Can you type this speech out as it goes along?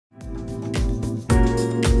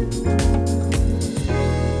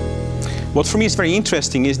What for me is very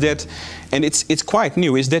interesting is that, and it's quite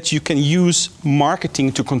new, is that you can use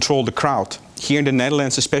marketing to control the crowd. Here in the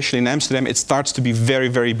Netherlands, especially in Amsterdam, it starts to be very,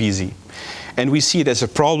 very busy. And we see it as a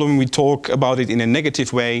problem, we talk about it in a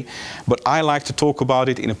negative way, but I like to talk about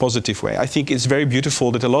it in a positive way. I think it's very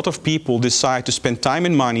beautiful that a lot of people decide to spend time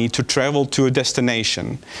and money to travel to a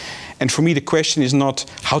destination. And for me the question is not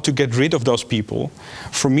how to get rid of those people.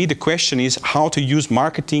 For me the question is how to use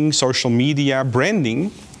marketing, social media,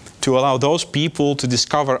 branding to allow those people to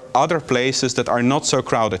discover other places that are not so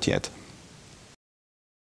crowded yet.